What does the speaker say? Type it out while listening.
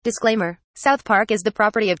Disclaimer. South Park is the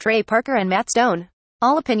property of Trey Parker and Matt Stone.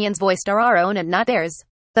 All opinions voiced are our own and not theirs.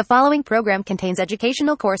 The following program contains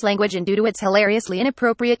educational coarse language and due to its hilariously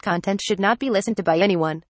inappropriate content should not be listened to by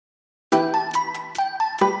anyone.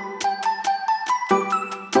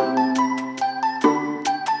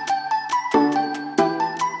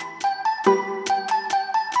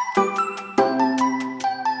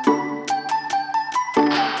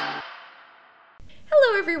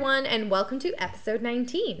 Everyone, and welcome to episode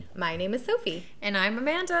 19. My name is Sophie. And I'm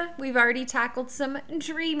Amanda. We've already tackled some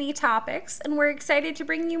dreamy topics, and we're excited to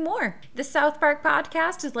bring you more. The South Park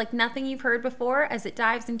podcast is like nothing you've heard before as it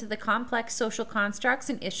dives into the complex social constructs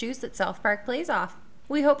and issues that South Park plays off.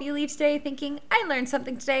 We hope you leave today thinking, I learned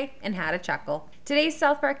something today, and had a chuckle. Today's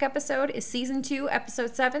South Park episode is Season 2,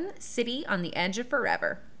 Episode 7, City on the Edge of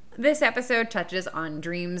Forever. This episode touches on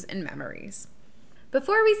dreams and memories.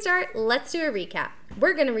 Before we start, let's do a recap.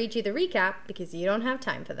 We're going to read you the recap because you don't have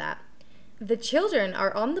time for that. The children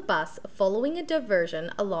are on the bus following a diversion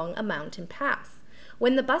along a mountain pass.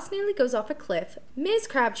 When the bus nearly goes off a cliff, Ms.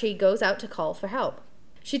 Crabtree goes out to call for help.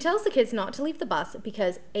 She tells the kids not to leave the bus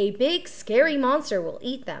because a big, scary monster will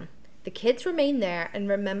eat them. The kids remain there and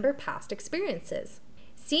remember past experiences.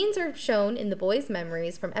 Scenes are shown in the boys'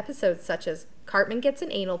 memories from episodes such as Cartman gets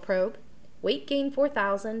an anal probe, Weight Gain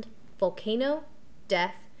 4000, Volcano,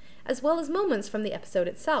 Death, as well as moments from the episode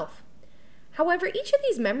itself. However, each of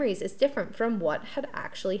these memories is different from what had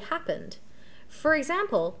actually happened. For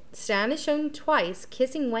example, Stan is shown twice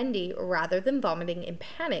kissing Wendy rather than vomiting in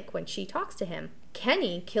panic when she talks to him.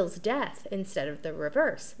 Kenny kills Death instead of the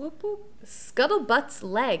reverse. Whoop whoop. Scuttlebutt's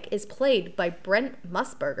leg is played by Brent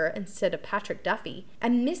Musburger instead of Patrick Duffy,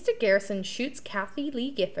 and Mr. Garrison shoots Kathy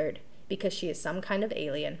Lee Gifford because she is some kind of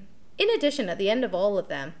alien. In addition, at the end of all of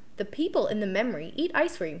them, the people in the memory eat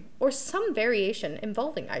ice cream, or some variation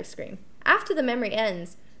involving ice cream. After the memory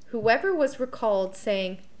ends, whoever was recalled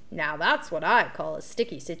saying, "Now that's what I call a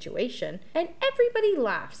sticky situation," and everybody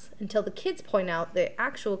laughs until the kids point out the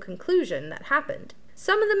actual conclusion that happened.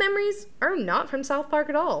 Some of the memories are not from South Park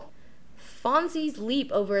at all. Fonzie's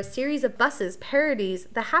leap over a series of buses parodies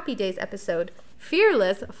the Happy Days episode,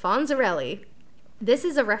 Fearless Fonzarelli. This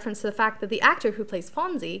is a reference to the fact that the actor who plays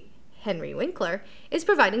Fonzie, Henry Winkler, is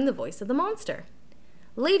providing the voice of the monster.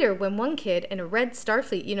 Later, when one kid in a red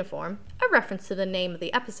Starfleet uniform, a reference to the name of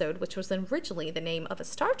the episode, which was originally the name of a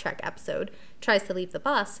Star Trek episode, tries to leave the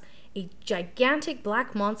bus, a gigantic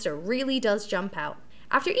black monster really does jump out.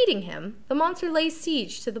 After eating him, the monster lays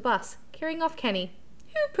siege to the bus, carrying off Kenny,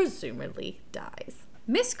 who presumably dies.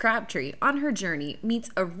 Miss Crabtree, on her journey, meets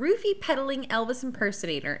a roofie-peddling Elvis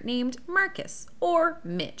impersonator named Marcus, or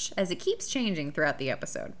Mitch, as it keeps changing throughout the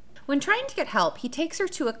episode. When trying to get help, he takes her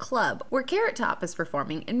to a club where Carrot Top is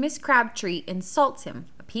performing and Miss Crabtree insults him,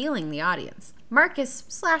 appealing the audience.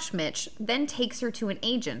 Marcus/Mitch then takes her to an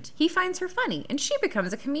agent. He finds her funny and she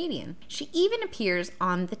becomes a comedian. She even appears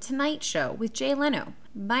on The Tonight Show with Jay Leno.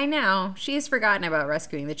 By now, she has forgotten about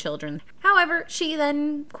rescuing the children. However, she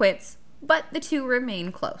then quits, but the two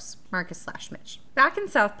remain close, Marcus/Mitch. Back in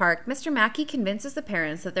South Park, Mr. Mackey convinces the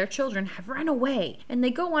parents that their children have run away, and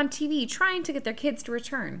they go on TV trying to get their kids to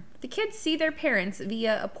return. The kids see their parents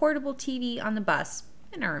via a portable TV on the bus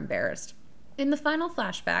and are embarrassed. In the final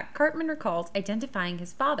flashback, Cartman recalls identifying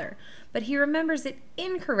his father, but he remembers it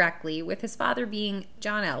incorrectly, with his father being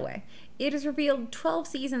John Elway. It is revealed 12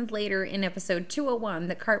 seasons later in episode 201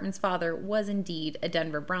 that Cartman's father was indeed a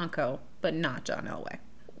Denver Bronco, but not John Elway.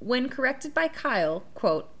 When corrected by Kyle,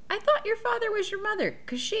 quote, "I thought your father was your mother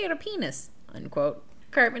because she had a penis," unquote.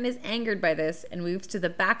 Cartman is angered by this and moves to the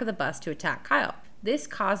back of the bus to attack Kyle. This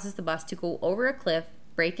causes the bus to go over a cliff,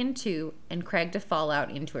 break in two, and Craig to fall out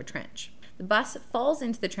into a trench. The bus falls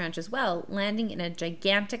into the trench as well, landing in a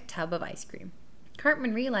gigantic tub of ice cream.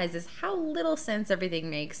 Cartman realizes how little sense everything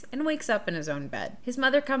makes and wakes up in his own bed. His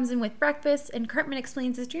mother comes in with breakfast and Cartman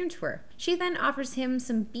explains his dream to her. She then offers him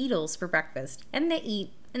some Beetles for breakfast, and they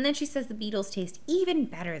eat. And then she says the Beetles taste even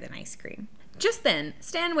better than ice cream. Just then,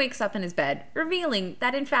 Stan wakes up in his bed, revealing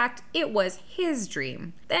that in fact it was his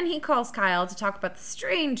dream. Then he calls Kyle to talk about the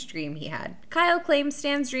strange dream he had. Kyle claims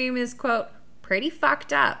Stan's dream is, quote, "pretty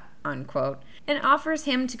fucked up," unquote, and offers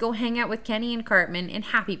him to go hang out with Kenny and Cartman in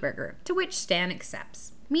Happy Burger, to which Stan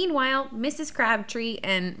accepts. Meanwhile, Mrs. Crabtree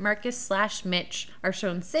and Marcus/Mitch are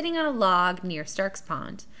shown sitting on a log near Stark's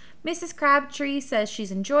Pond. Mrs. Crabtree says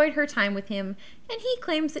she's enjoyed her time with him, and he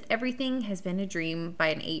claims that everything has been a dream by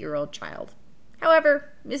an 8-year-old child.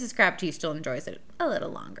 However, Mrs. Crabtree still enjoys it a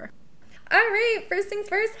little longer. All right, first things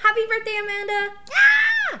first, happy birthday, Amanda!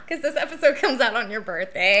 Because this episode comes out on your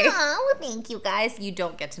birthday. Oh, well, thank you guys. You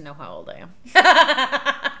don't get to know how old I am.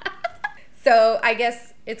 So I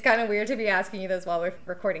guess it's kind of weird to be asking you this while we're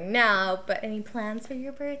recording now, but any plans for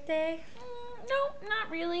your birthday? No, not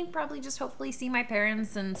really. Probably just hopefully see my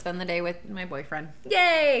parents and spend the day with my boyfriend.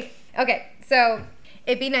 Yay! Okay, so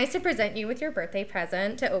it'd be nice to present you with your birthday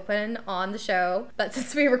present to open on the show, but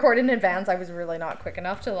since we recorded in advance, I was really not quick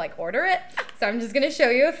enough to order it. So I'm just gonna show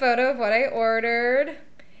you a photo of what I ordered,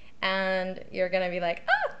 and you're gonna be like,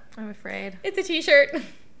 "Ah, I'm afraid. it's a t-shirt."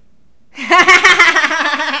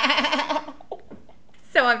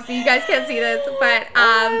 So obviously you guys can't see this, but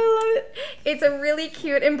it's a really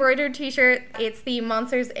cute embroidered t-shirt. It's the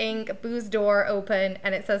Monsters, Inc. Booze Door Open,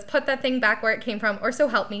 and it says, "Put that thing back where it came from," or "So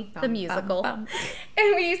help me," the musical. Bum.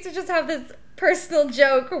 And we used to just have this personal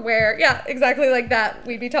joke where, yeah, exactly like that.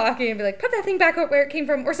 We'd be talking and be like, "Put that thing back where it came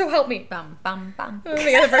from," or "So help me." Bum, bum, bum. And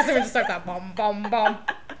the other person would just start that bum, bum, bum.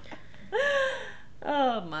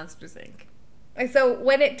 Oh, Monsters, Inc. And so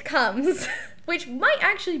when it comes, which might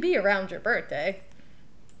actually be around your birthday,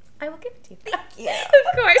 I will give it to you. Thank you.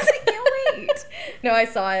 Of course. I can't wait. No, I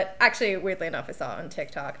saw it. Actually, weirdly enough, I saw it on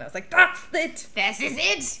TikTok, and I was like, "That's it! This is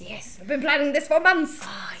it. Yes. I've been planning this for months."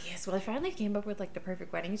 Ah, yes. Well, I finally came up with the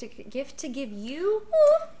perfect wedding gift to give you,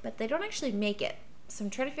 but they don't actually make it. So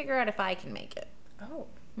I'm trying to figure out if I can make it. Oh.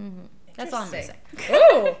 That's all I'm gonna say.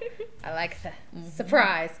 Oh, I like the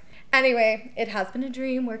surprise. Anyway, it has been a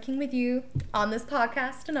dream working with you on this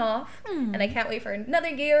podcast and off, and I can't wait for another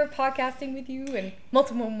year of podcasting with you in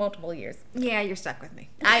multiple years. Yeah, you're stuck with me.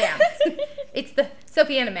 I am. It's the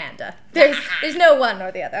Sophie and Amanda. There's no one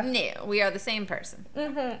or the other. No, we are the same person.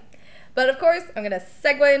 But of course, I'm going to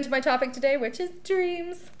segue into my topic today, which is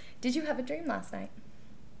dreams. Did you have a dream last night?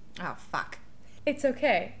 Oh, fuck. It's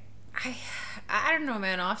okay. I don't know,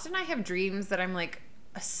 man. Often I have dreams that I'm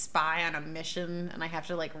a spy on a mission and I have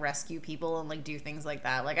to rescue people and do things like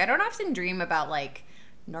that. I don't often dream about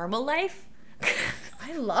normal life.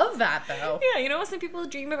 I love that though. Yeah, some people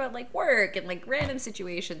dream about work and random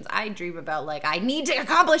situations. I dream about I need to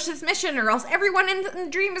accomplish this mission or else everyone in the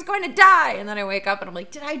dream is going to die. And then I wake up and I'm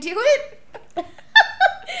like, did I do it?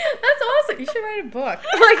 That's awesome. You should write a book.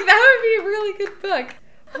 That would be a really good book.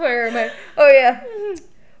 Where am I? Oh yeah.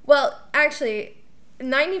 Well, actually,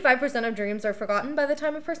 95% of dreams are forgotten by the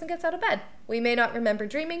time a person gets out of bed. We may not remember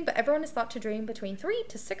dreaming, but everyone is thought to dream between 3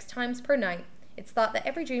 to 6 times per night. It's thought that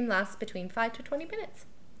every dream lasts between 5 to 20 minutes.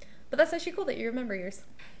 But that's actually cool that you remember yours.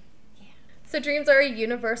 Yeah. So dreams are a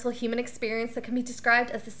universal human experience that can be described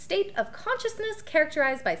as a state of consciousness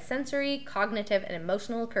characterized by sensory, cognitive, and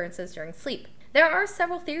emotional occurrences during sleep. There are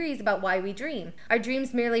several theories about why we dream. Are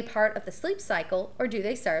dreams merely part of the sleep cycle, or do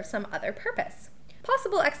they serve some other purpose?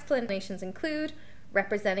 Possible explanations include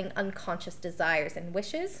representing unconscious desires and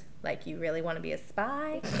wishes, like you really want to be a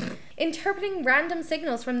spy, interpreting random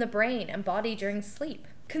signals from the brain and body during sleep,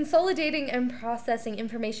 consolidating and processing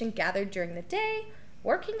information gathered during the day,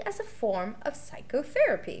 working as a form of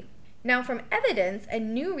psychotherapy. Now, from evidence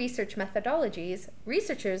and new research methodologies,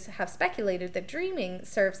 researchers have speculated that dreaming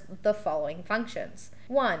serves the following functions.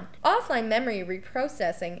 1. Offline memory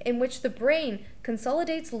reprocessing, in which the brain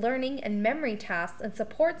consolidates learning and memory tasks and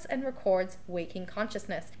supports and records waking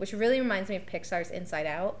consciousness, which really reminds me of Pixar's Inside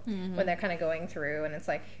Out, when they're kind of going through and it's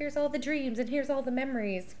here's all the dreams and here's all the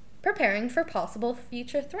memories. Preparing for possible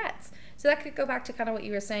future threats. So that could go back to kind of what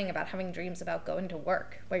you were saying about having dreams about going to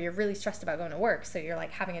work, where you're really stressed about going to work. So you're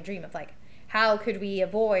having a dream of how could we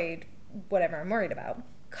avoid whatever I'm worried about?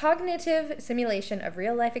 Cognitive simulation of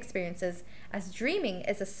real life experiences, as dreaming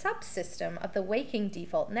is a subsystem of the waking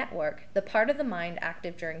default network, the part of the mind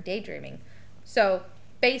active during daydreaming. So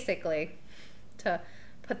basically, to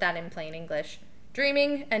put that in plain English,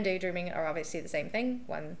 dreaming and daydreaming are obviously the same thing.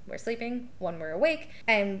 One we're sleeping, one we're awake,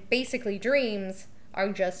 and basically dreams are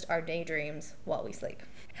just our daydreams while we sleep,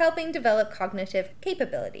 helping develop cognitive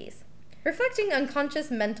capabilities, reflecting unconscious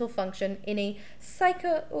mental function in a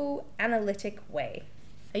psychoanalytic way.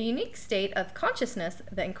 A unique state of consciousness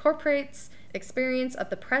that incorporates experience of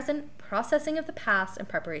the present, processing of the past, and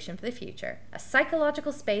preparation for the future. A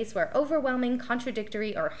psychological space where overwhelming,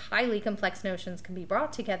 contradictory, or highly complex notions can be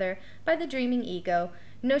brought together by the dreaming ego,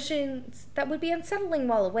 notions that would be unsettling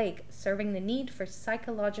while awake, serving the need for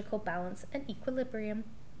psychological balance and equilibrium.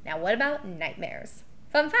 Now, what about nightmares?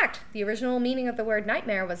 Fun fact, the original meaning of the word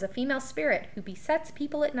nightmare was a female spirit who besets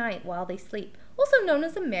people at night while they sleep. Also known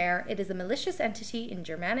as a mare, it is a malicious entity in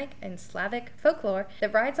Germanic and Slavic folklore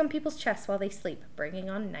that rides on people's chests while they sleep, bringing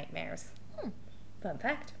on nightmares. Fun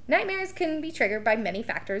fact. Nightmares can be triggered by many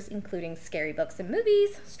factors, including scary books and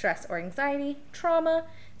movies, stress or anxiety, trauma,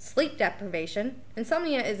 sleep deprivation.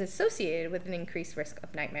 Insomnia is associated with an increased risk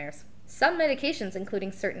of nightmares. Some medications,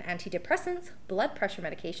 including certain antidepressants, blood pressure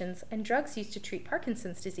medications, and drugs used to treat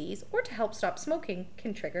Parkinson's disease or to help stop smoking,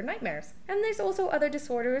 can trigger nightmares. And there's also other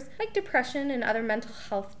disorders, like depression and other mental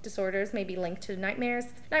health disorders may be linked to nightmares.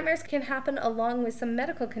 Nightmares can happen along with some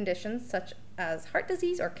medical conditions, such as heart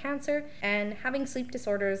disease or cancer, and having sleep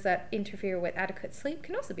disorders that interfere with adequate sleep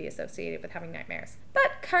can also be associated with having nightmares.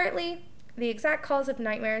 But currently, the exact cause of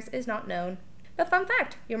nightmares is not known. But fun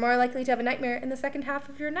fact, you're more likely to have a nightmare in the second half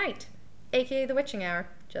of your night, aka the witching hour.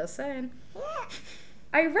 Just saying.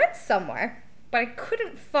 I read somewhere, but I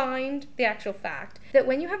couldn't find the actual fact, that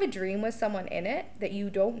when you have a dream with someone in it that you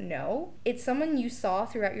don't know, it's someone you saw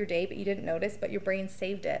throughout your day but you didn't notice, but your brain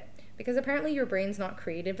saved it. Because apparently your brain's not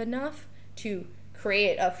creative enough to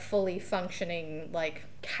create a fully functioning,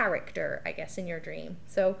 character, I guess, in your dream.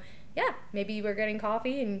 So yeah, maybe you were getting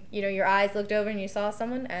coffee and, your eyes looked over and you saw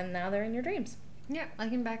someone and now they're in your dreams. Yeah, I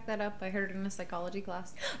can back that up. I heard it in a psychology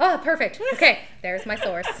class. Oh, perfect. Okay, there's my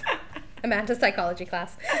source. Amanda's psychology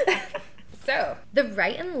class. So, the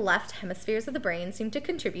right and left hemispheres of the brain seem to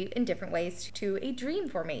contribute in different ways to a dream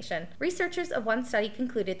formation. Researchers of one study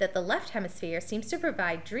concluded that the left hemisphere seems to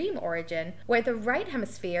provide dream origin, where the right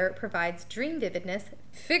hemisphere provides dream vividness,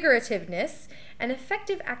 figurativeness, and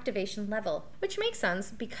effective activation level. Which makes sense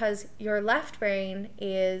because your left brain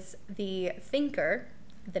is the thinker,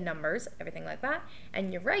 the numbers, everything like that,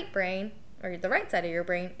 and your right brain, or the right side of your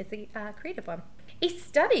brain, is the creative one. A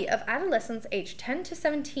study of adolescents aged 10 to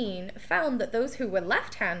 17 found that those who were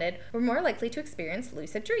left-handed were more likely to experience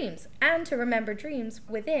lucid dreams and to remember dreams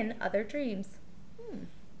within other dreams.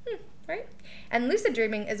 Right? And lucid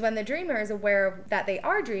dreaming is when the dreamer is aware that they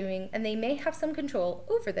are dreaming and they may have some control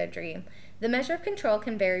over their dream. The measure of control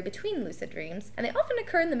can vary between lucid dreams, and they often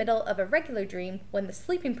occur in the middle of a regular dream when the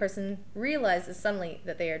sleeping person realizes suddenly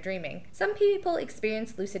that they are dreaming. Some people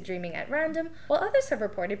experience lucid dreaming at random, while others have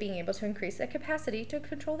reported being able to increase their capacity to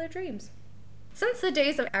control their dreams. Since the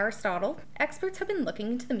days of Aristotle, experts have been looking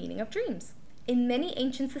into the meaning of dreams. In many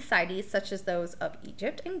ancient societies, such as those of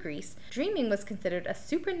Egypt and Greece, dreaming was considered a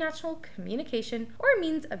supernatural communication or a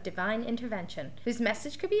means of divine intervention, whose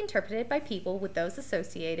message could be interpreted by people with those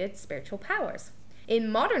associated spiritual powers.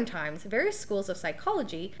 In modern times, various schools of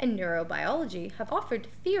psychology and neurobiology have offered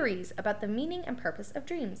theories about the meaning and purpose of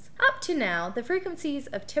dreams. Up to now, the frequencies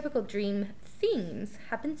of typical dream themes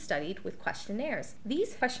have been studied with questionnaires.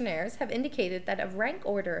 These questionnaires have indicated that a rank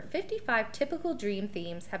order of 55 typical dream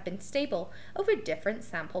themes have been stable over different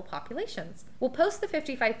sample populations. We'll post the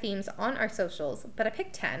 55 themes on our socials, but I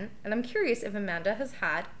picked 10, and I'm curious if Amanda has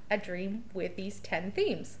had a dream with these 10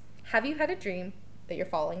 themes. Have you had a dream that you're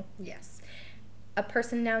falling? Yes. A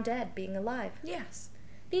person now dead being alive? Yes.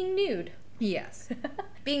 Being nude? Yes.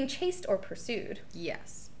 Being chased or pursued?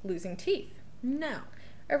 Yes. Losing teeth? No.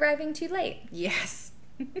 Arriving too late? Yes.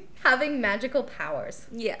 Having magical powers?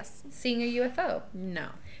 Yes. Seeing a UFO? No.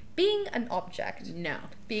 Being an object? No.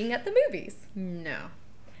 Being at the movies? No.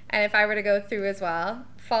 And if I were to go through as well,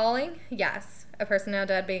 falling? Yes. A person now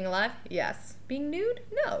dead being alive? Yes. Being nude?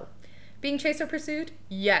 No. Being chased or pursued?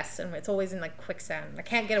 Yes. And it's always in quicksand. I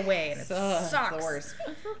can't get away and it sucks. It's the worst.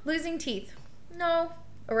 Losing teeth? No.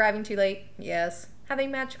 Arriving too late? Yes.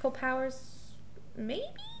 Having magical powers? Maybe?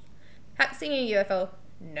 Seeing a UFO?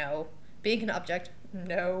 No. Being an object?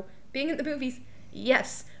 No. Being in the movies?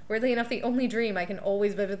 Yes. Weirdly enough, the only dream I can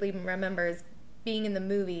always vividly remember is being in the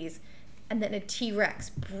movies and then a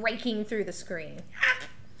T-Rex breaking through the screen.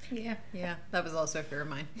 Yeah, that was also a fear of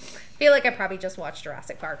mine. Feel like I probably just watched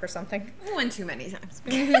Jurassic Park or something. One too many times.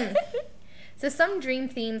 So some dream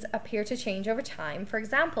themes appear to change over time. For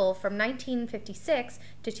example, from 1956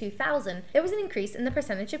 to 2000, there was an increase in the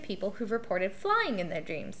percentage of people who reported flying in their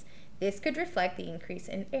dreams. This could reflect the increase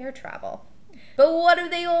in air travel. But what do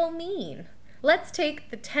they all mean? Let's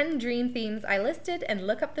take the 10 dream themes I listed and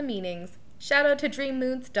look up the meanings. Shout out to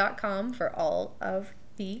dreammoods.com for all of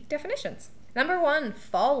the definitions. Number 1,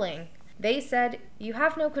 falling. They said, you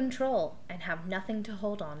have no control and have nothing to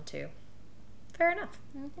hold on to. Fair enough.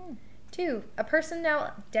 2, a person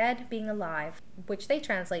now dead being alive, which they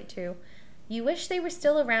translate to, you wish they were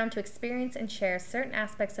still around to experience and share certain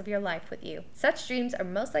aspects of your life with you. Such dreams are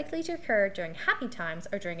most likely to occur during happy times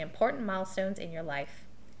or during important milestones in your life.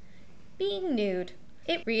 Being nude.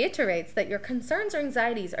 It reiterates that your concerns or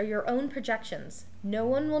anxieties are your own projections. No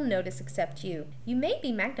one will notice except you. You may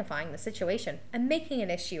be magnifying the situation and making an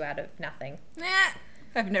issue out of nothing.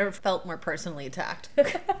 I've never felt more personally attacked.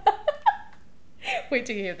 Wait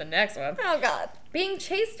till you hear the next one. Oh, God. Being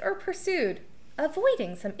chased or pursued.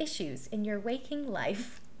 Avoiding some issues in your waking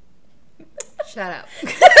life. Shut up.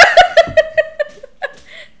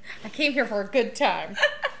 I came here for a good time.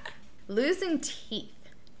 Losing teeth.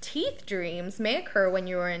 Teeth dreams may occur when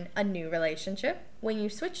you are in a new relationship, when you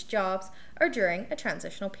switch jobs, or during a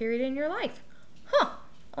transitional period in your life. Huh,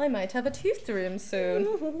 I might have a tooth dream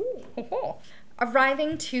soon.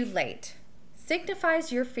 Arriving too late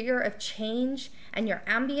signifies your fear of change and your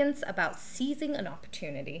ambience about seizing an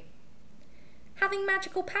opportunity. Having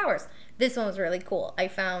magical powers. This one was really cool. I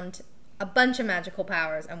found a bunch of magical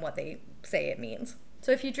powers and what they say it means.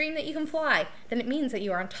 So if you dream that you can fly, then it means that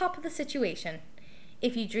you are on top of the situation.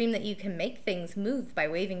 If you dream that you can make things move by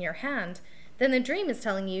waving your hand, then the dream is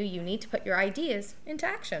telling you you need to put your ideas into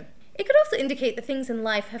action. It could also indicate that things in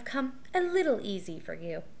life have come a little easy for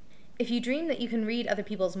you. If you dream that you can read other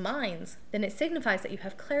people's minds, then it signifies that you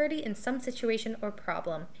have clarity in some situation or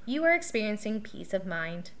problem. You are experiencing peace of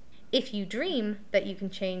mind. If you dream that you can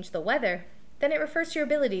change the weather, then it refers to your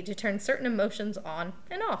ability to turn certain emotions on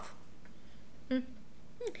and off.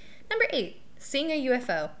 Number 8, seeing a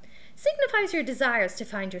UFO signifies your desires to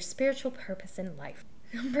find your spiritual purpose in life.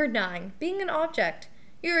 Number 9, being an object.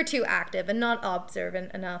 You are too active and not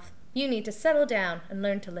observant enough. You need to settle down and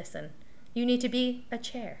learn to listen. You need to be a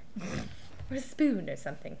chair or a spoon or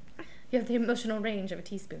something. You have the emotional range of a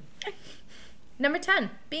teaspoon. Number 10,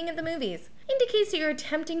 being at the movies indicates that you're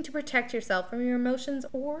attempting to protect yourself from your emotions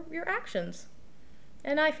or your actions.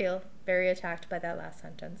 And I feel very attacked by that last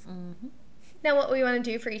sentence. Now, what we want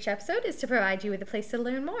to do for each episode is to provide you with a place to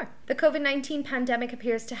learn more. The COVID-19 pandemic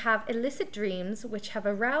appears to have elicited dreams which have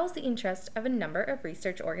aroused the interest of a number of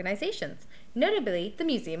research organizations, notably the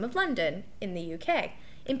Museum of London in the UK,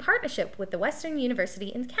 in partnership with the Western University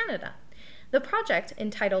in Canada. The project,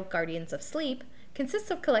 entitled Guardians of Sleep,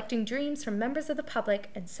 consists of collecting dreams from members of the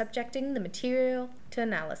public and subjecting the material to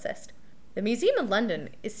analysis. The Museum of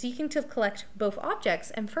London is seeking to collect both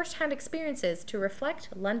objects and first-hand experiences to reflect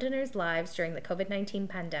Londoners' lives during the COVID-19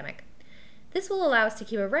 pandemic. This will allow us to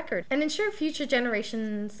keep a record and ensure future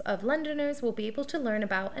generations of Londoners will be able to learn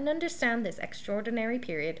about and understand this extraordinary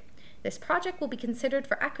period. This project will be considered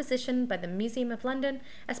for acquisition by the Museum of London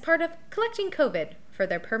as part of Collecting COVID for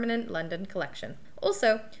their permanent London collection.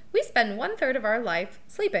 Also, we spend 1/3 of our life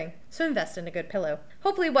sleeping, so invest in a good pillow.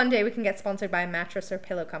 Hopefully one day we can get sponsored by a mattress or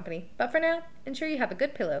pillow company, but for now, ensure you have a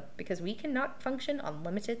good pillow because we cannot function on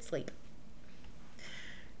limited sleep.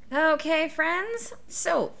 Okay, friends.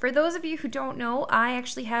 So, for those of you who don't know, I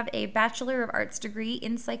actually have a Bachelor of Arts degree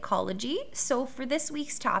in psychology. So, for this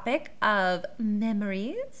week's topic of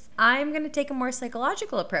memories, I'm going to take a more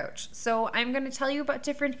psychological approach. So, I'm going to tell you about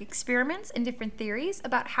different experiments and different theories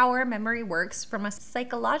about how our memory works from a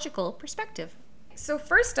psychological perspective. So,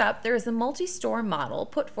 first up, there is a multi-store model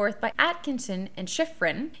put forth by Atkinson and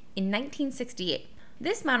Shiffrin in 1968.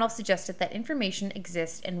 This model suggested that information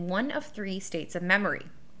exists in one of 3 states of memory: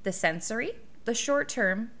 the sensory, the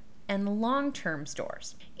short-term, and long-term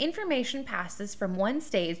stores. Information passes from one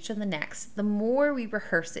stage to the next the more we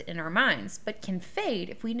rehearse it in our minds, but can fade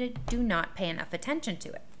if we do not pay enough attention to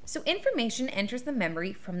it. So information enters the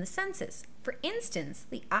memory from the senses. For instance,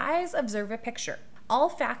 the eyes observe a picture.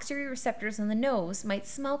 Olfactory receptors in the nose might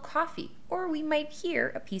smell coffee, or we might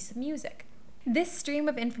hear a piece of music. This stream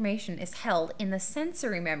of information is held in the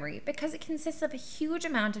sensory memory because it consists of a huge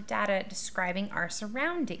amount of data describing our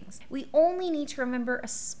surroundings. We only need to remember a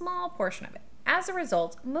small portion of it. As a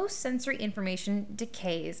result, most sensory information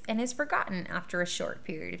decays and is forgotten after a short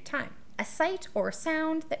period of time. A sight or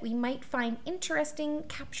sound that we might find interesting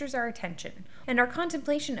captures our attention, and our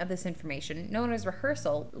contemplation of this information, known as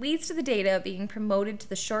rehearsal, leads to the data being promoted to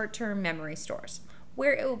the short-term memory stores,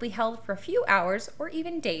 where it will be held for a few hours or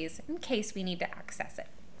even days in case we need to access it.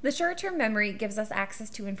 The short-term memory gives us access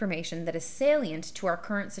to information that is salient to our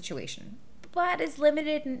current situation, but is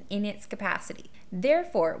limited in its capacity.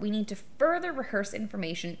 Therefore, we need to further rehearse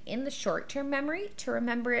information in the short-term memory to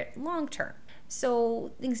remember it long-term.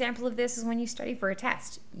 So, an example of this is when you study for a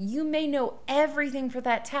test. You may know everything for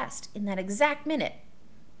that test in that exact minute,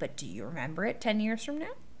 but do you remember it 10 years from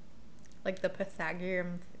now? Like the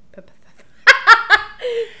Pythagorean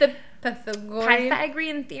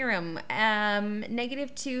Pythagorean theorem.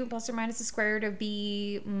 -2 plus or minus the square root of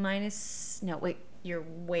b minus... No, wait. You're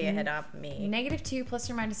way ahead of me. -2 plus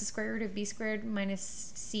or minus the square root of b squared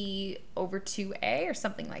minus c over 2a or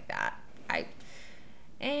something like that.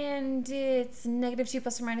 And it's -2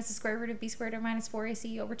 plus or minus the square root of b squared or minus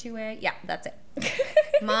 4ac over 2a. Yeah, that's it.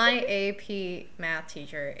 My AP math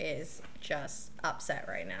teacher is just upset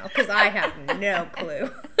right now because I have no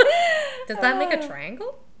clue. Does that make a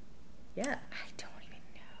triangle? Yeah. I don't even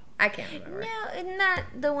know. I can't remember. No, isn't that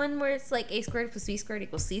the one where it's like a squared plus b squared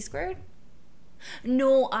equals c squared?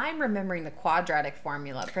 No, I'm remembering the quadratic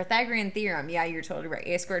formula. Pythagorean theorem. Yeah, you're totally right.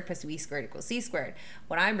 A squared plus b squared equals c squared.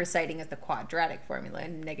 What I'm reciting is the quadratic formula.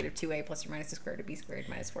 Negative 2a plus or minus a squared of b squared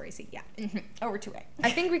minus 4ac. Yeah. Over 2a.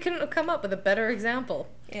 I think we couldn't have come up with a better example.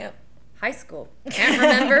 Yep. High school. Can't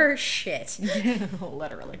remember shit.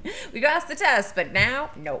 Literally. We passed the test, but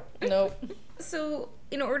now, nope. Nope. So,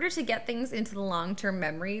 in order to get things into the long-term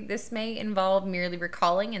memory, this may involve merely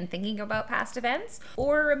recalling and thinking about past events,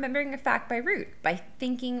 or remembering a fact by rote, by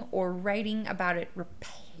thinking or writing about it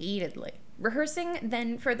repeatedly. Rehearsing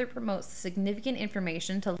then further promotes significant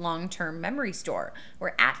information to long-term memory store,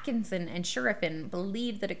 where Atkinson and Shurafin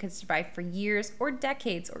believed that it could survive for years or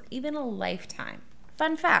decades or even a lifetime.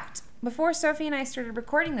 Fun fact, before Sophie and I started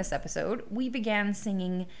recording this episode, we began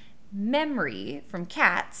singing Memory from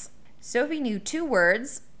Cats. Sophie knew 2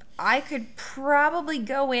 words. I could probably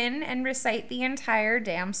go in and recite the entire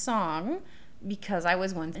damn song because I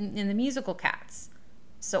was once in the musical Cats.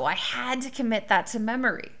 So I had to commit that to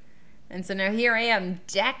memory. And so now here I am,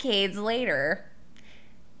 decades later,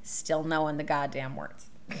 still knowing the goddamn words.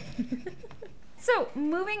 So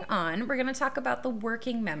moving on, we're going to talk about the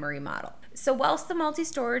working memory model. So whilst the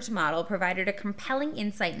multi-storage model provided a compelling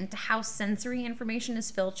insight into how sensory information is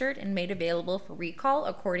filtered and made available for recall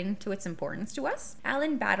according to its importance to us,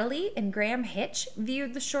 Alan Baddeley and Graham Hitch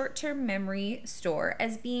viewed the short-term memory store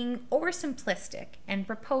as being oversimplistic and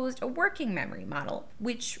proposed a working memory model,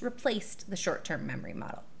 which replaced the short-term memory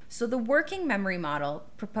model. So the working memory model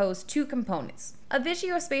proposed 2 components: a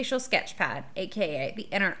visuospatial sketchpad, aka the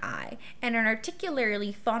inner eye, and an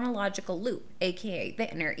articularly phonological loop, aka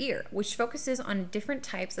the inner ear, which focuses on different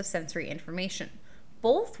types of sensory information.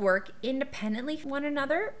 Both work independently from one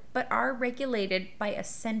another, but are regulated by a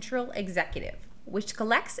central executive, which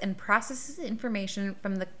collects and processes information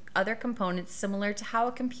from the other components, similar to how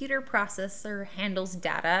a computer processor handles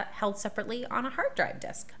data held separately on a hard drive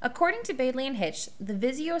disk. According to Baddeley and Hitch, the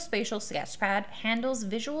visuospatial sketchpad handles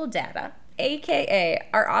visual data, aka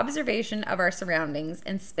our observation of our surroundings,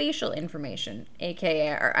 and spatial information, aka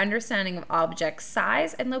our understanding of objects'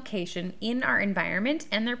 size and location in our environment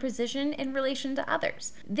and their position in relation to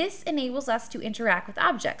others. This enables us to interact with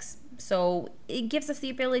objects. So it gives us the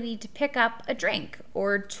ability to pick up a drink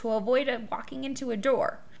or to avoid walking into a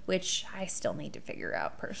door, which I still need to figure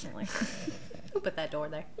out personally. Put that door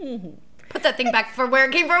there. Mm-hmm. Put that thing back for where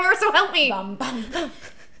it came from, or so help me. Bum, bum, bum.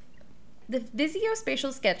 The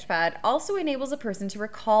visuospatial sketchpad also enables a person to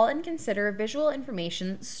recall and consider visual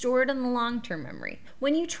information stored in the long-term memory.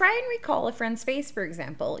 When you try and recall a friend's face, for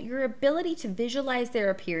example, your ability to visualize their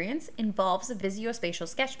appearance involves a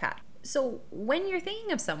visuospatial sketchpad. So when you're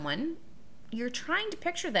thinking of someone, you're trying to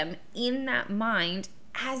picture them in that mind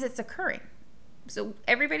as it's occurring. So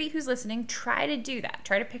everybody who's listening, try to do that.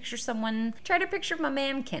 Try to picture someone, try to picture my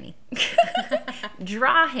man Kenny.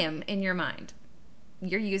 Draw him in your mind.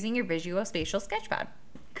 You're using your visuospatial sketchpad.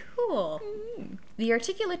 Cool. Mm-hmm. The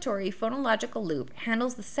articulatory phonological loop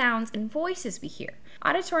handles the sounds and voices we hear.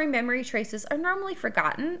 Auditory memory traces are normally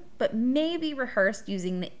forgotten, but may be rehearsed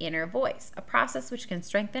using the inner voice, a process which can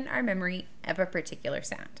strengthen our memory of a particular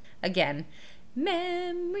sound. Again,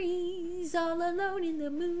 memories all alone in the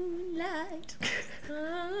moonlight.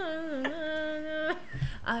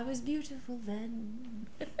 I was beautiful then.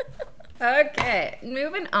 Okay,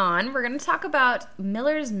 moving on, we're going to talk about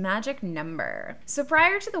Miller's magic number. So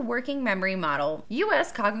prior to the working memory model,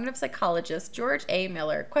 U.S. cognitive psychologist George A.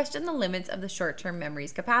 Miller questioned the limits of the short-term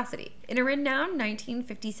memory's capacity. In a renowned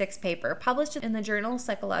 1956 paper published in the journal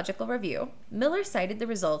Psychological Review, Miller cited the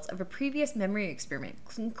results of a previous memory experiment,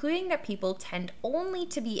 concluding that people tend only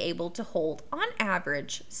to be able to hold, on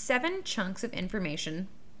average, 7 chunks of information,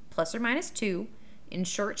 plus or minus 2, in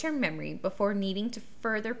short-term memory before needing to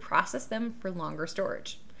further process them for longer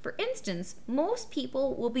storage. For instance, most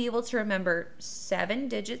people will be able to remember 7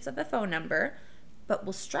 digits of a phone number, but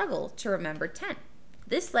will struggle to remember 10.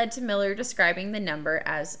 This led to Miller describing the number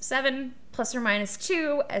as 7 plus or minus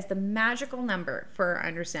 2 as the magical number for our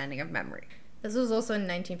understanding of memory. This was also in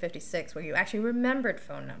 1956, where you actually remembered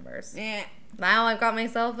phone numbers. Yeah. Now I've got my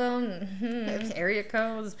cell phone. Area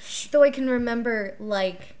codes. Though I can remember,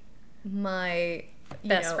 like, my...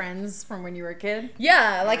 Best friends from when you were a kid?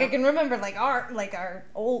 Yeah, like I can remember our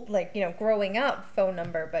old, growing up phone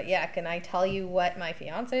number, but yeah, can I tell you what my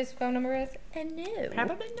fiance's phone number is? And no.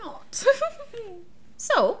 Probably not.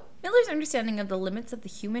 So, Miller's understanding of the limits of the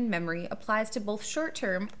human memory applies to both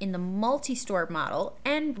short-term in the multi-store model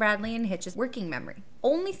and Bradley and Hitch's working memory.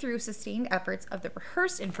 Only through sustained efforts of the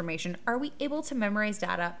rehearsed information are we able to memorize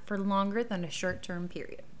data for longer than a short-term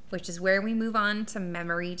period, which is where we move on to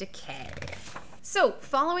memory decay. So,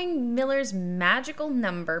 following Miller's magical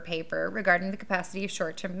number paper regarding the capacity of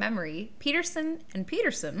short-term memory, Peterson and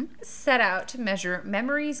Peterson set out to measure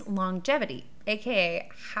memory's longevity, aka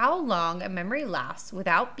how long a memory lasts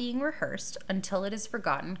without being rehearsed until it is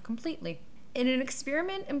forgotten completely. In an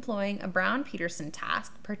experiment employing a Brown-Peterson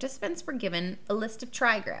task, participants were given a list of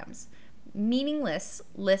trigrams, meaningless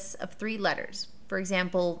lists of 3 letters. For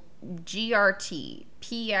example, GRT,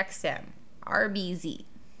 PXM, RBZ.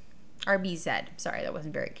 Sorry, that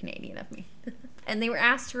wasn't very Canadian of me. And they were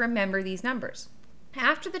asked to remember these numbers.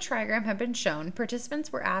 After the trigram had been shown,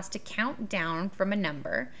 participants were asked to count down from a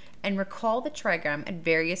number and recall the trigram at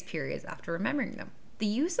various periods after remembering them. The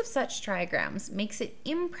use of such trigrams makes it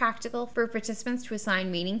impractical for participants to assign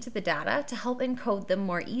meaning to the data to help encode them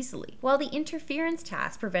more easily, while the interference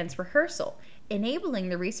task prevents rehearsal, enabling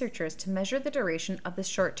the researchers to measure the duration of the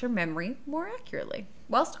short-term memory more accurately.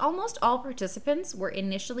 Whilst almost all participants were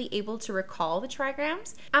initially able to recall the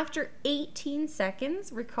trigrams, after 18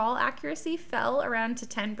 seconds, recall accuracy fell around to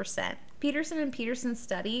 10%. Peterson and Peterson's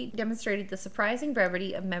study demonstrated the surprising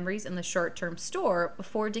brevity of memories in the short-term store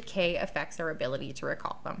before decay affects our ability to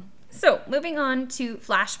recall them. So, moving on to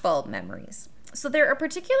flashbulb memories. So there are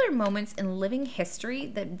particular moments in living history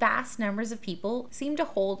that vast numbers of people seem to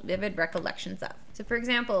hold vivid recollections of. So for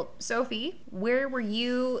example, Sophie, where were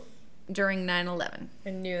you during 9/11?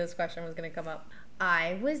 I knew this question was going to come up.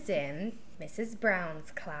 I was in Mrs.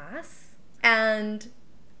 Brown's class, and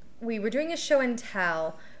we were doing a show and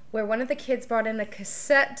tell where one of the kids brought in a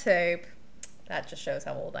cassette tape, that just shows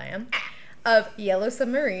how old I am, of Yellow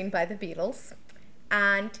Submarine by the Beatles,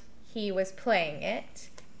 and he was playing it.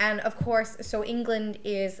 And of course, so England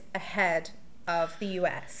is ahead of the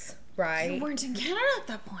US, right? You weren't in Canada at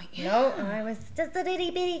that point. Yeah. No, I was just a itty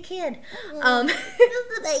bitty kid. Just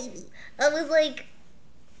a baby. I was like,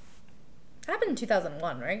 happened in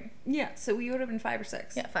 2001, right? Yeah, so we would have been 5 or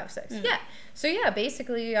 6. Yeah, 5 or 6. Yeah. So yeah,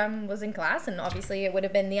 basically I was in class, and obviously it would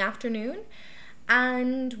have been the afternoon.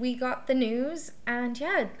 And we got the news, and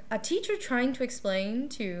yeah, a teacher trying to explain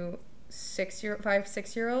to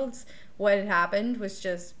 6-year-olds what had happened was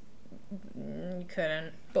just, you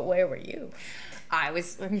couldn't. But where were you? I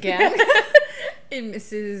was, again, in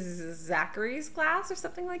Mrs. Zachary's class or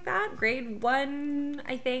something like that. Grade 1,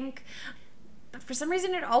 I think. But for some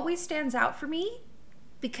reason, it always stands out for me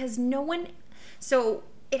because so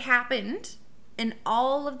it happened, and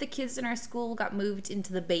all of the kids in our school got moved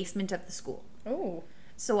into the basement of the school. Oh.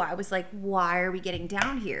 So I was like, why are we getting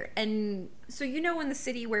down here? And so in the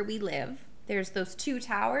city where we live, there's those 2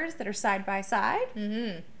 towers that are side by side.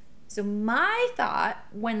 Mm-hmm. So my thought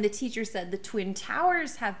when the teacher said the Twin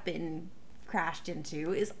Towers have been crashed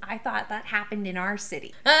into is I thought that happened in our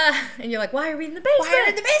city. And you're like, why are we in the basement? Why are we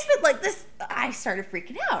in the basement like this? I started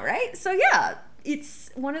freaking out, right? So yeah,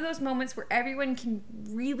 it's one of those moments where everyone can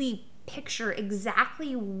really picture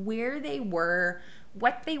exactly where they were,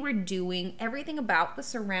 what they were doing, everything about the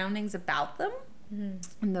surroundings about them. Mm-hmm.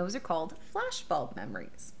 And those are called flashbulb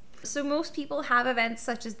memories. So most people have events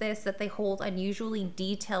such as this that they hold unusually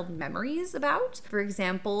detailed memories about. For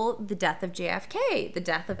example, the death of JFK, the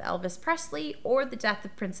death of Elvis Presley, or the death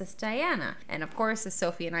of Princess Diana. And of course, as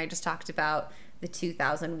Sophie and I just talked about, the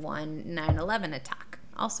 2001 9/11 attack.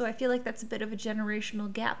 Also, I feel like that's a bit of a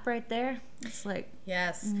generational gap right there. It's like...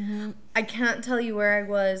 Yes. Mm-hmm. I can't tell you where I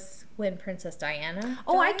was when Princess Diana died.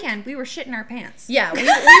 Oh, I can. We were shitting our pants. Yeah, we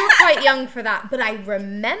were quite young for that. But I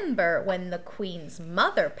remember when the Queen's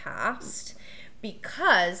mother passed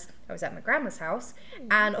because I was at my grandma's house.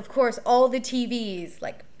 And, of course, all the TVs,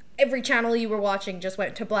 like every channel you were watching just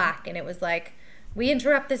went to black. And it was like, we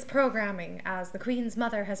interrupt this programming as the Queen's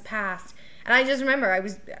mother has passed. And I just remember I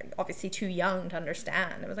was obviously too young to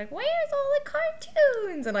understand. I was like, where's all the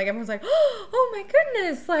cartoons? And like everyone's like, oh my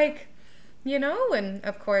goodness, like, and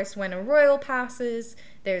of course when a royal passes,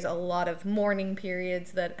 there's a lot of mourning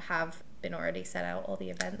periods that have been already set out, all the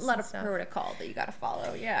events. A lot of protocol that you got to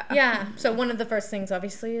follow, yeah. Yeah, so one of the first things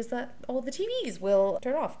obviously is that all the TVs will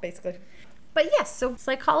turn off basically. But yes, so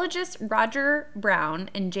psychologists Roger Brown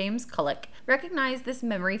and James Cullick recognized this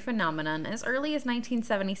memory phenomenon as early as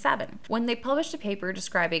 1977 when they published a paper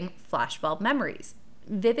describing flashbulb memories.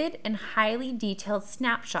 Vivid and highly detailed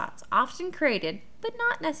snapshots often created, but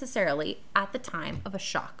not necessarily at the time of a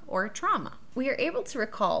shock or a trauma. We are able to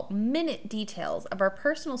recall minute details of our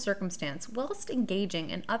personal circumstance whilst engaging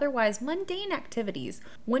in otherwise mundane activities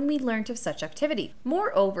when we learnt of such activity.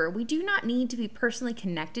 Moreover, we do not need to be personally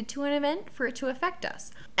connected to an event for it to affect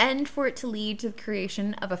us, and for it to lead to the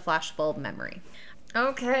creation of a flashbulb memory.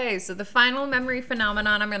 Okay, so the final memory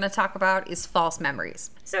phenomenon I'm going to talk about is false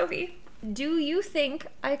memories. Sophie, Do you think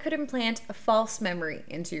I could implant a false memory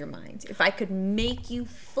into your mind if I could make you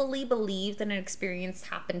fully believe that an experience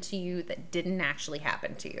happened to you that didn't actually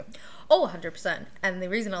happen to you? Oh, 100%. And the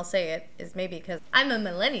reason I'll say it is maybe because I'm a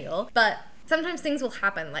millennial, but sometimes things will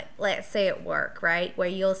happen, like let's say at work, right? Where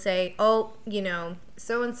you'll say, oh,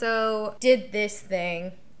 so-and-so did this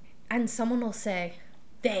thing, and someone will say,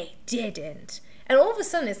 they didn't. And all of a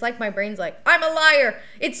sudden, it's like my brain's like, I'm a liar.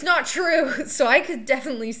 It's not true. So I could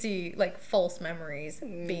definitely see like false memories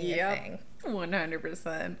being a thing.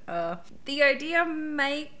 100%. The idea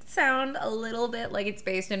might sound a little bit like it's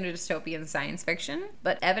based in a dystopian science fiction,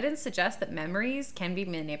 but evidence suggests that memories can be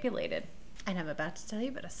manipulated. And I'm about to tell you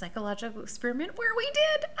about a psychological experiment where we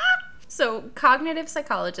did. So, cognitive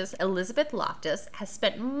psychologist Elizabeth Loftus has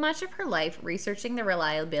spent much of her life researching the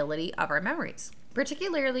reliability of our memories,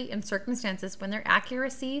 particularly in circumstances when their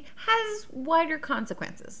accuracy has wider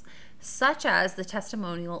consequences, such as the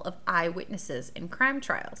testimonial of eyewitnesses in crime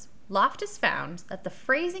trials. Loftus found that the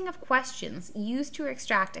phrasing of questions used to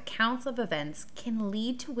extract accounts of events can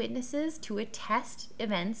lead to witnesses to attest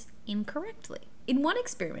events incorrectly. In one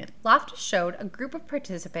experiment, Loftus showed a group of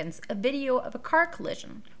participants a video of a car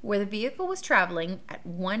collision where the vehicle was traveling at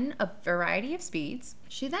a variety of speeds.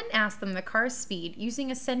 She then asked them the car's speed using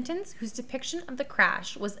a sentence whose depiction of the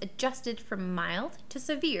crash was adjusted from mild to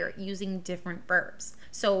severe using different verbs.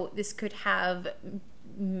 So this could have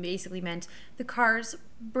basically meant the cars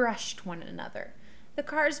brushed one another, the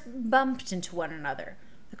cars bumped into one another,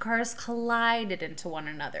 the cars collided into one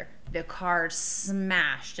another, the cars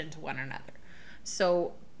smashed into one another.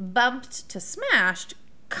 So bumped to smashed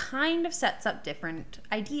kind of sets up different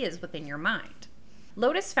ideas within your mind.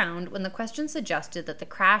 Lotus found when the question suggested that the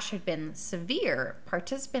crash had been severe,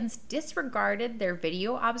 participants disregarded their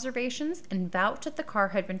video observations and vouched that the car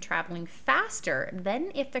had been traveling faster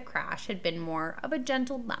than if the crash had been more of a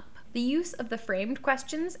gentle bump. The use of the framed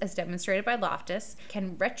questions, as demonstrated by Loftus,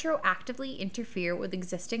 can retroactively interfere with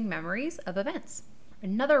existing memories of events.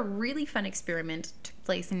 Another really fun experiment took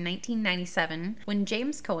place in 1997 when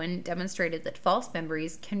James Cohen demonstrated that false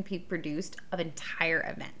memories can be produced of entire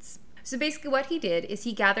events. So basically what he did is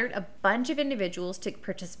he gathered a bunch of individuals to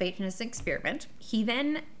participate in his experiment. He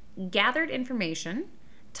then gathered information,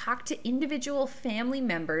 talked to individual family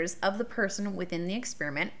members of the person within the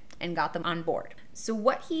experiment, and got them on board. So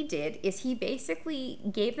what he did is he basically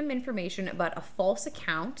gave them information about a false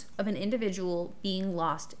account of an individual being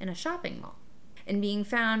lost in a shopping mall and being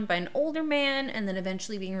found by an older man and then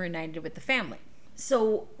eventually being reunited with the family.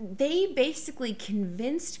 So they basically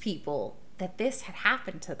convinced people that this had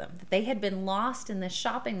happened to them, that they had been lost in this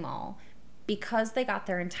shopping mall because they got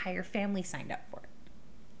their entire family signed up for it.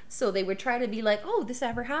 So they would try to be like, oh, this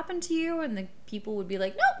ever happened to you? And the people would be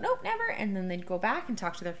like, nope, never. And then they'd go back and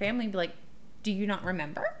talk to their family and be like, do you not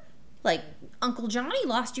remember? Like, Uncle Johnny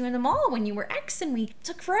lost you in the mall when you were X and we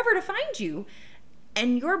took forever to find you.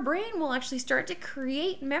 And your brain will actually start to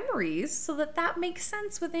create memories so that makes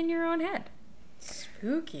sense within your own head.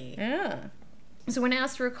 Spooky. Yeah. So when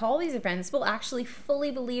asked to recall these events, people actually fully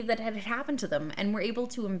believe that it had happened to them and were able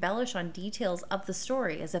to embellish on details of the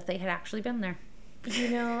story as if they had actually been there.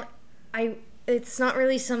 It's not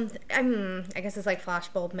really I guess it's like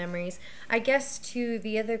flashbulb memories. I guess too,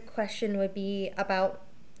 the other question would be about,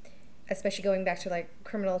 especially going back to like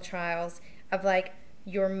criminal trials, of like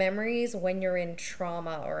your memories when you're in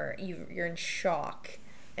trauma or you're in shock,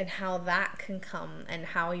 and how that can come and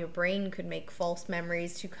how your brain could make false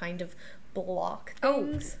memories to kind of block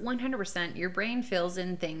things. Oh, 100%. Your brain fills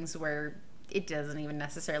in things where it doesn't even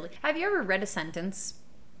necessarily. Have you ever read a sentence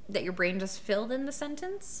that your brain just filled in the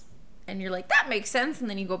sentence? And you're like, that makes sense. And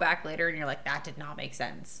then you go back later and you're like, that did not make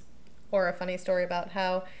sense. Or a funny story about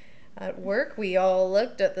how at work we all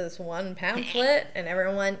looked at this one pamphlet and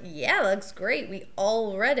everyone went, yeah, looks great. We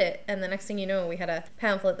all read it. And the next thing you know, we had a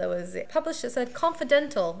pamphlet that was published that said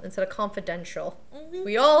confidential instead of confidential.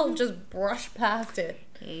 We all just brushed past it.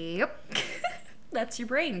 Yep. That's your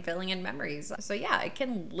brain filling in memories. So yeah, it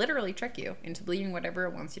can literally trick you into believing whatever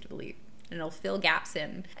it wants you to believe. And it'll fill gaps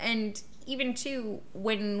in. And even too,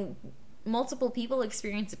 when multiple people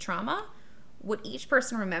experience a trauma, what each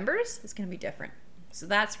person remembers is going to be different. So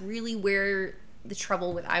that's really where the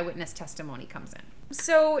trouble with eyewitness testimony comes in.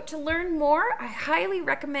 So to learn more, I highly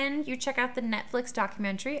recommend you check out the Netflix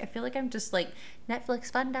documentary. I feel like I'm just like, Netflix,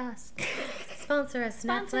 fund us. Sponsor us,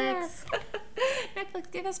 Netflix.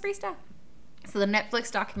 Netflix, give us free stuff. So the Netflix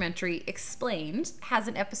documentary Explained has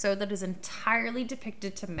an episode that is entirely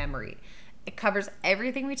depicted to memory. It covers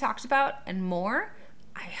everything we talked about and more.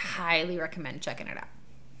 I highly recommend checking it out.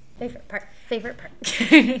 Favorite part. Favorite part.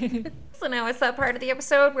 So now it's that part of the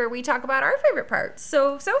episode where we talk about our favorite parts.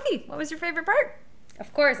 So, Sophie, what was your favorite part?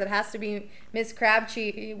 Of course, it has to be Miss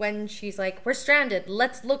Crabtree when she's like, we're stranded.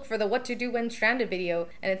 Let's look for the what to do when stranded video.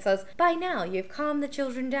 And it says, by now, you've calmed the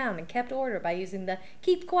children down and kept order by using the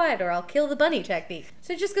keep quiet or I'll kill the bunny technique.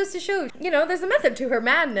 So it just goes to show, there's a method to her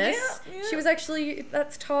madness. Yeah. She was actually,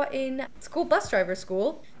 that's taught in school bus driver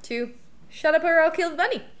school to shut up or I'll kill the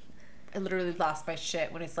bunny. I literally lost my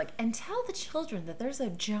shit when it's like, and tell the children that there's a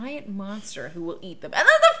giant monster who will eat them. And then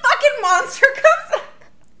the fucking monster comes out.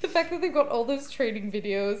 The fact that they've got all those training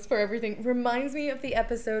videos for everything reminds me of the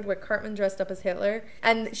episode where Cartman dressed up as Hitler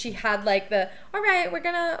and she had like all right, we're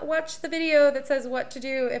gonna watch the video that says what to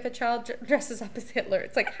do if a child dresses up as Hitler.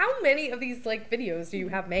 It's like, how many of these like videos do you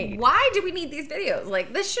have made? Why do we need these videos?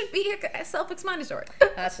 Like, this should be self-explanatory.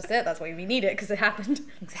 That's just it. That's why we need it, because it happened.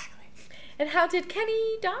 Exactly. And how did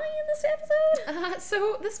Kenny die in this episode?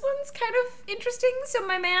 So this one's kind of interesting. So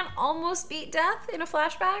my man almost beat death in a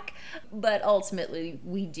flashback, but ultimately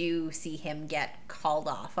we do see him get called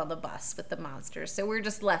off on the bus with the monsters. So we're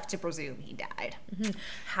just left to presume he died. Mm-hmm.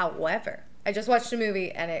 However, I just watched a movie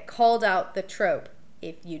and it called out the trope.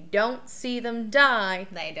 If you don't see them die,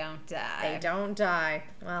 They don't die. they don't die.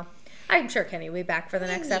 Well, I'm sure Kenny will be back for the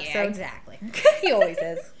next episode. Yeah, exactly. He always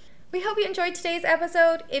is. We hope you enjoyed today's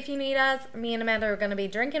episode. If you need us, me and Amanda are going to be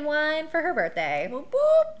drinking wine for her birthday. Whoop,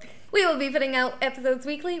 whoop. We will be putting out episodes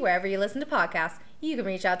weekly wherever you listen to podcasts. You can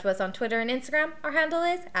reach out to us on Twitter and Instagram. Our handle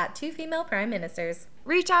is @2FemalePrimeMinisters.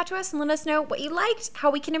 Reach out to us and let us know what you liked, how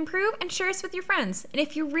we can improve, and share us with your friends. And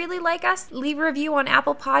if you really like us, leave a review on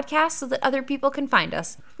Apple Podcasts so that other people can find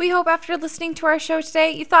us. We hope after listening to our show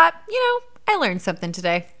today, you thought, I learned something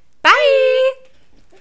today. Bye!